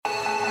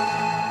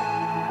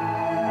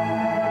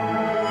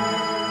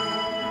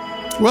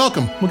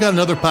Welcome. We got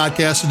another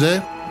podcast today.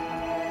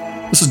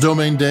 This is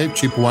Domain Dave,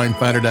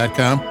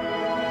 cheapwinefinder.com.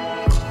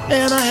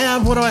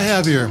 And what do I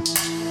have here?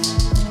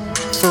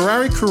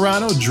 Ferrari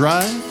Carano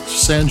Dry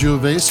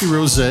Sangiovese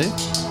Rosé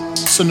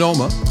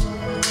Sonoma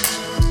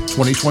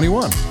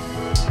 2021.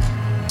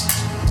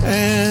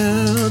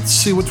 And let's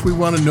see what we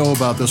want to know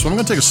about this one. I'm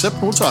going to take a sip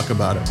and we'll talk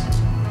about it.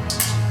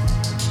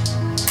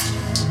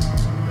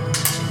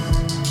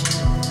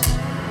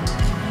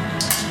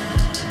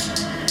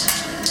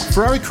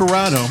 Ferrari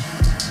Carano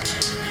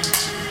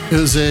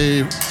is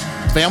a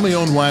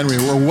family-owned winery,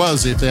 or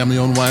was a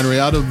family-owned winery,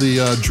 out of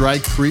the Dry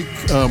Creek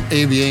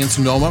AVA in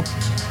Sonoma.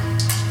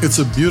 It's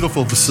a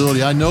beautiful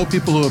facility. I know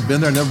people who have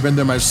been there, never been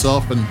there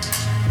myself, and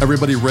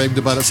everybody raved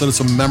about it, said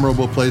it's a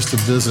memorable place to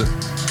visit.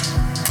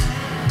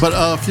 But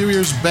a few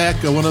years back,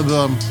 one of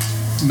the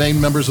main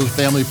members of the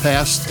family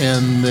passed,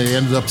 and they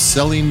ended up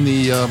selling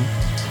the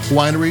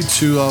winery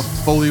to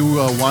Foley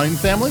Wine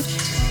family,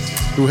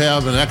 who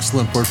have an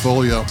excellent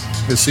portfolio.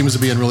 It seems to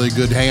be in really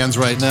good hands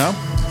right now.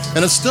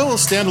 And it's still a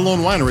standalone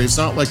winery. It's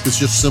not like it's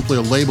just simply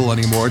a label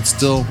anymore. It's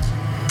still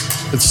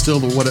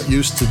what it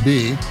used to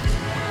be.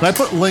 And I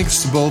put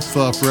links to both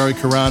Ferrari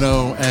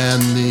Carano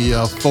and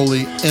the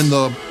Foley in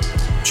the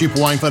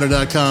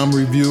cheapwinefinder.com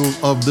review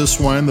of this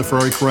wine, the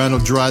Ferrari Carano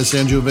Dry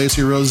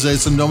Sangiovese Rosé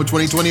Sonoma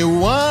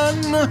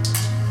 2021,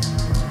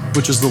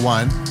 which is the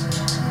wine.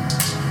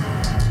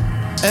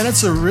 And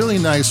it's a really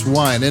nice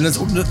wine. And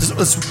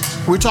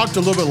we talked a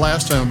little bit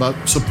last time about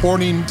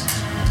supporting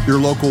your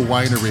local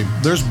winery.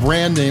 There's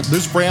brands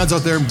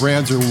out there, and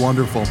brands are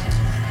wonderful.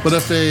 But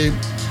if a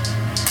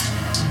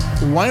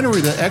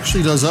winery that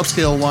actually does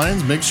upscale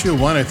wines makes you a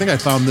wine, I think I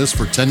found this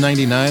for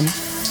 $10.99.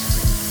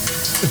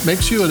 It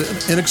makes you an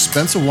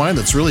inexpensive wine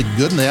that's really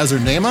good and it has their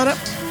name on it.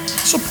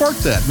 Support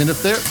that. I mean,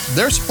 if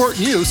they're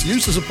supporting you, so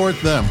you should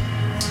support them.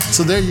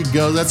 So there you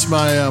go. That's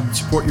my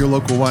support your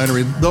local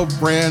winery. Though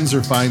brands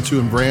are fine too,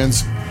 and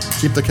brands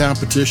keep the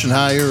competition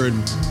higher,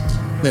 and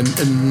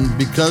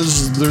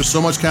because there's so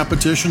much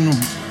competition,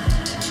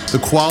 the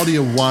quality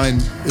of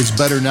wine is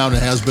better now than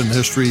it has been in the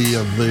history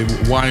of the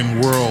wine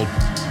world.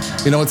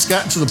 You know, it's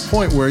gotten to the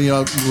point where,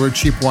 we're a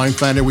cheap wine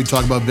finder. We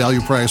talk about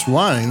value-priced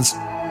wines,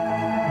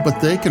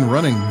 but they can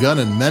run and gun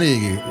in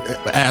many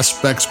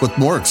aspects with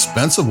more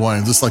expensive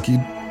wines. It's like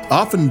you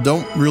often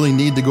don't really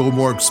need to go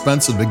more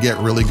expensive to get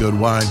really good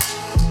wine.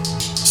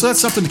 So that's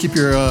something to keep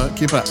a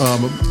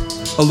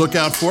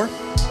lookout for.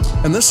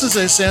 And this is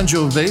a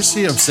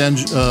Sangiovese of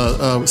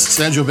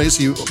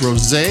Sangiovese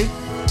Rosé,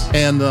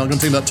 and I'm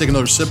going to take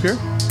another sip here.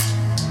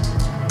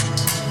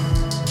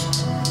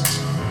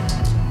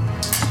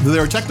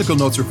 Their technical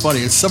notes are funny.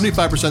 It's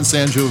 75%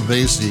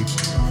 Sangiovese,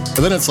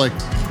 and then it's like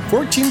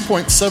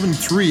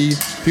 14.73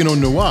 Pinot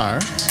Noir,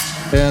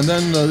 and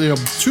then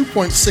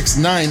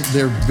 2.69.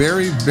 They're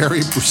very,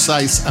 very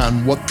precise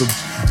on what the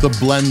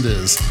blend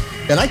is,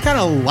 and I kind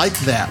of like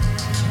that.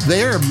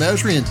 They are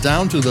measuring it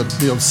down to the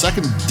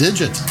second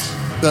digit,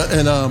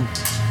 and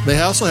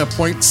they also have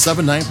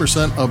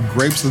 0.79% of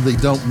grapes that they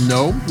don't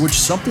know, which is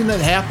something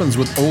that happens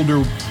with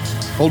older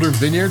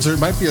vineyards. There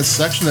might be a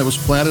section that was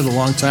planted a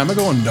long time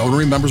ago and no one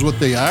remembers what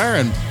they are,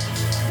 and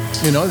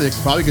they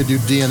probably could do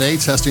DNA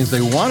testing if they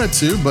wanted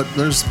to, but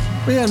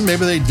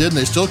maybe they did and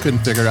they still couldn't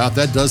figure it out.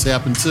 That does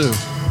happen too.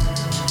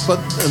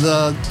 But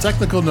the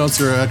technical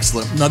notes are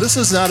excellent. Now this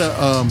is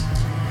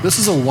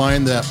a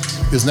wine that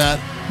is not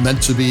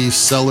meant to be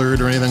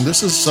cellared or anything.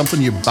 This is something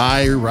you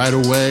buy right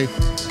away.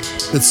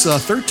 It's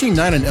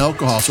 13.9 in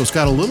alcohol, so it's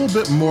got a little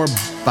bit more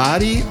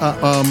body,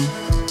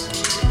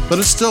 but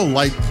it's still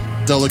light,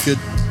 delicate,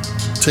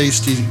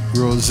 tasty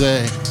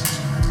rosé.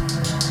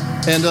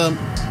 And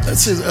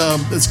it's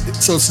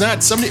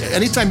not 70.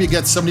 Anytime you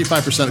get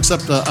 75%,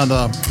 except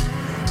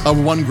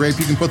on one grape,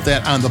 you can put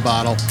that on the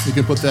bottle. You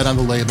can put that on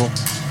the label.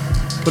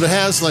 But it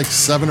has like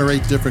 7 or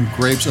 8 different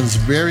grapes, and it's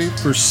very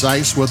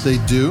precise what they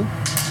do.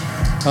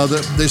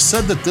 They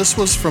said that this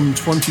was from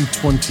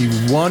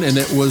 2021, and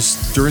it was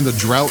during the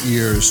drought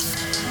years.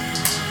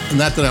 And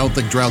not that I don't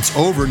think drought's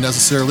over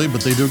necessarily,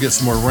 but they do get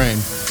some more rain.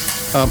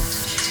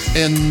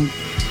 And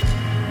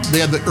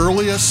they had the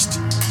earliest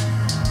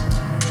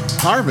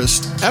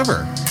harvest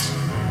ever.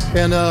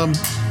 And I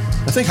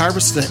think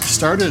harvest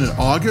started in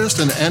August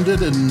and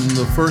ended in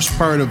the first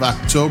part of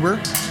October.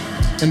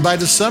 And by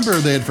December,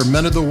 they had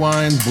fermented the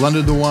wine,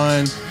 blended the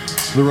wine,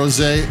 the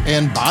rosé,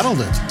 and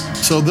bottled it.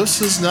 So this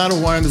is not a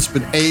wine that's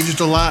been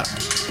aged a lot,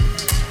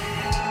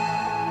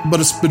 but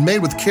it's been made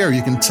with care.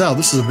 You can tell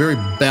this is a very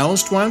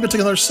balanced wine. I'm going to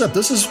take another sip.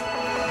 This is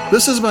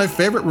my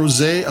favorite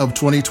rosé of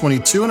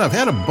 2022, and I've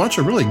had a bunch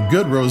of really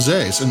good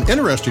rosés and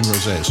interesting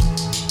rosés.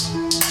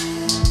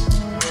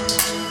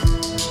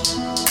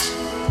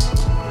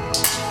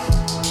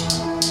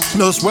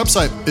 Now, this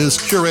website is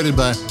curated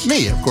by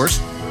me, of course,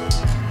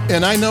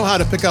 and I know how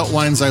to pick out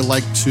wines I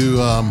like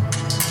to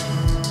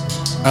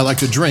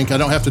drink. I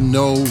don't have to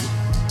know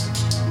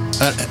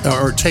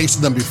or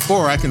tasted them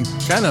before. I can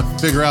kind of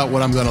figure out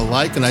what I'm going to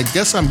like, and I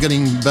guess I'm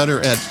getting better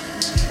at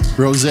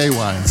rosé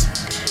wines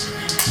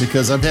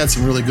because I've had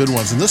some really good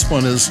ones. And this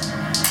one is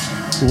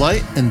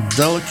light and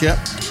delicate,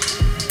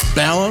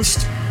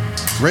 balanced,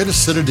 great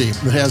acidity.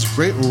 It has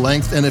great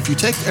length. And every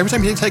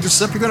time you take a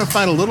sip, you're going to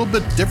find a little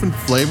bit different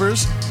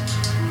flavors,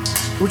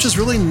 which is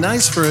really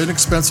nice for an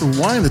inexpensive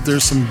wine, that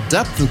there's some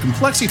depth and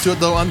complexity to it.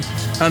 Though on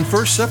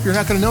first sip, you're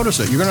not going to notice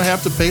it. You're going to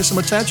have to pay some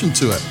attention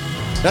to it.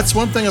 That's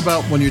one thing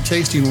about when you're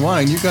tasting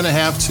wine. You're going to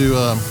have to,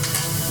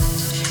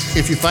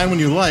 if you find one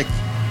you like,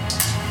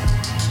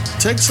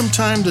 take some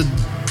time to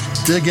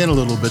dig in a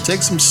little bit.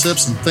 Take some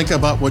sips and think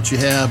about what you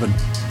have. And,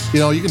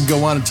 you can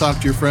go on and talk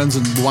to your friends,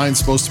 and the wine's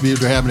supposed to be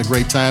they're having a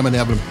great time and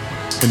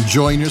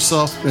enjoying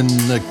yourself. And,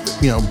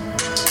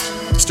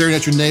 staring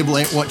at your navel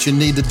ain't what you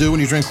need to do when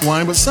you drink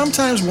wine. But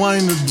sometimes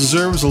wine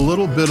deserves a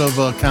little bit of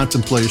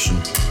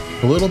contemplation,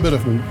 a little bit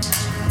of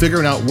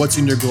figuring out what's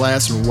in your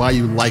glass and why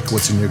you like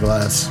what's in your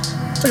glass.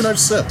 Take another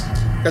sip.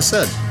 Like I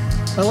said,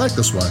 I like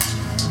this wine.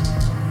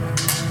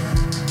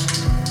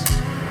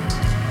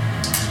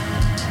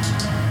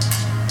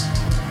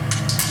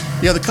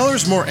 Yeah, the color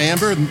is more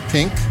amber than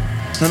pink.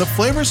 And the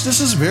flavors, this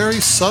is very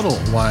subtle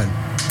wine.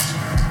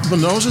 The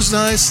nose is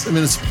nice. I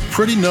mean, it's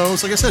pretty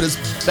nose. Like I said, it's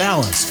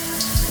balanced.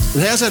 It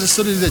has that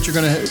acidity that you're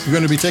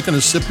going to be taking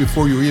a sip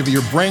before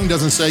your brain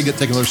doesn't say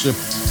take another sip.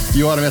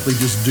 You automatically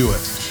just do it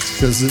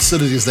because the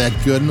acidity is that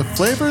good. And the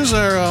flavors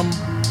are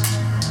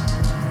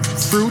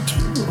fruit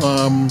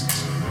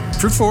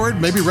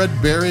forward, maybe red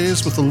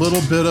berries with a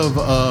little bit of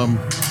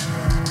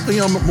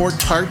more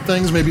tart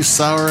things, maybe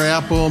sour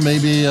apple,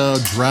 maybe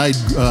dried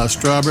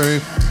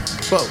strawberry,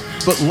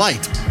 but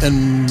light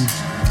and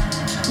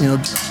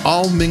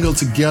all mingled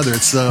together.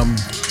 It's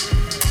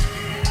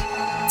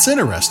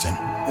interesting.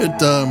 I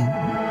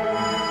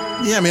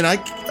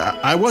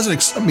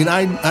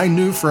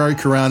knew Ferrari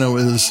Carano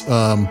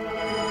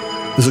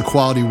is a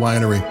quality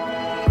winery,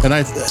 and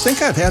I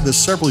think I've had this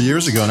several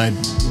years ago, and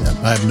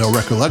I have no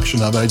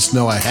recollection of it. I just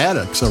know I had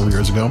it several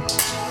years ago,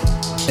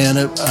 and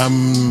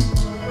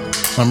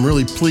I'm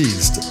really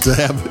pleased to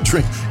have a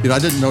drink. I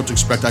didn't know what to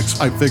expect. I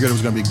figured it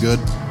was going to be good.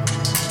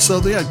 So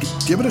yeah,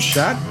 give it a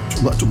shot.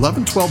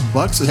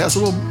 $11-12. It has a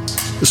little.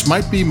 This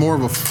might be more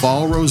of a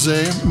fall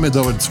rosé,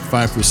 though it's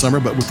fine for the summer,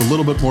 but with a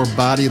little bit more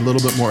body, a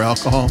little bit more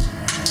alcohol.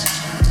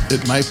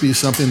 It might be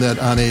something that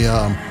on a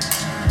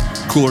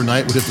cooler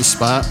night would hit the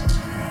spot.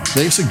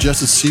 They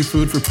suggested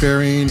seafood for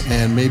pairing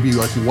and maybe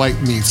like white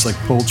meats like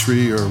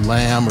poultry or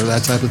lamb or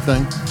that type of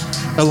thing,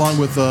 along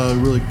with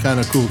really kind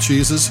of cool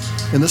cheeses.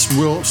 And this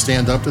will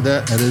stand up to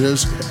that, and it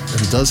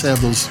does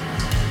have those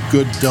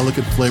good,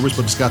 delicate flavors,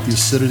 but it's got the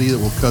acidity that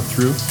will cut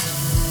through.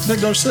 Take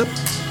another sip.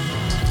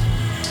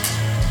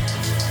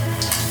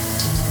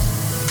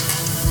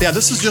 Yeah,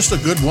 this is just a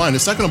good wine.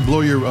 It's not going to blow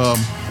you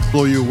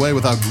away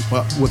with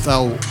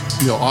how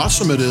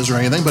awesome it is or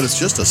anything, but it's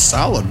just a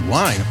solid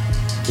wine.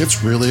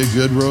 It's really a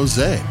good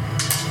rosé.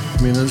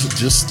 I mean, it's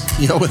just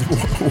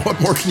what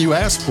more can you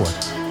ask for?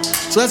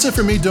 So that's it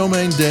for me,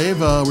 Domain Dave.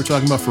 We're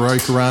talking about Ferrari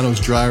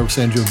Carano's Dry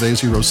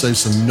Sangiovese Rosé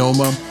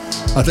Sonoma.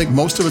 I think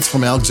most of it's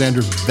from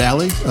Alexander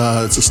Valley.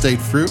 It's a state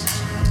fruit.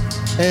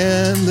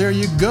 And there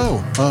you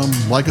go.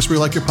 Like us where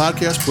you like your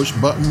podcast. Push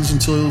buttons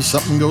until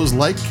something goes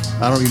like.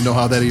 I don't even know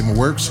how that even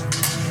works.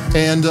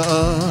 And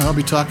I'll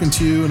be talking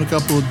to you in a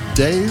couple of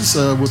days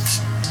with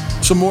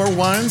some more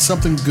wine,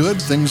 something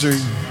good. Things are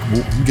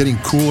getting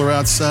cooler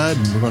outside,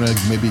 and we're going to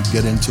maybe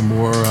get into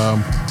more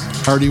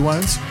hearty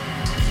wines.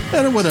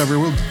 And whatever,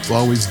 we'll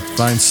always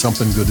find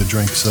something good to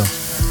drink. So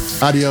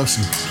adios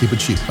and keep it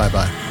cheap.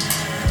 Bye-bye.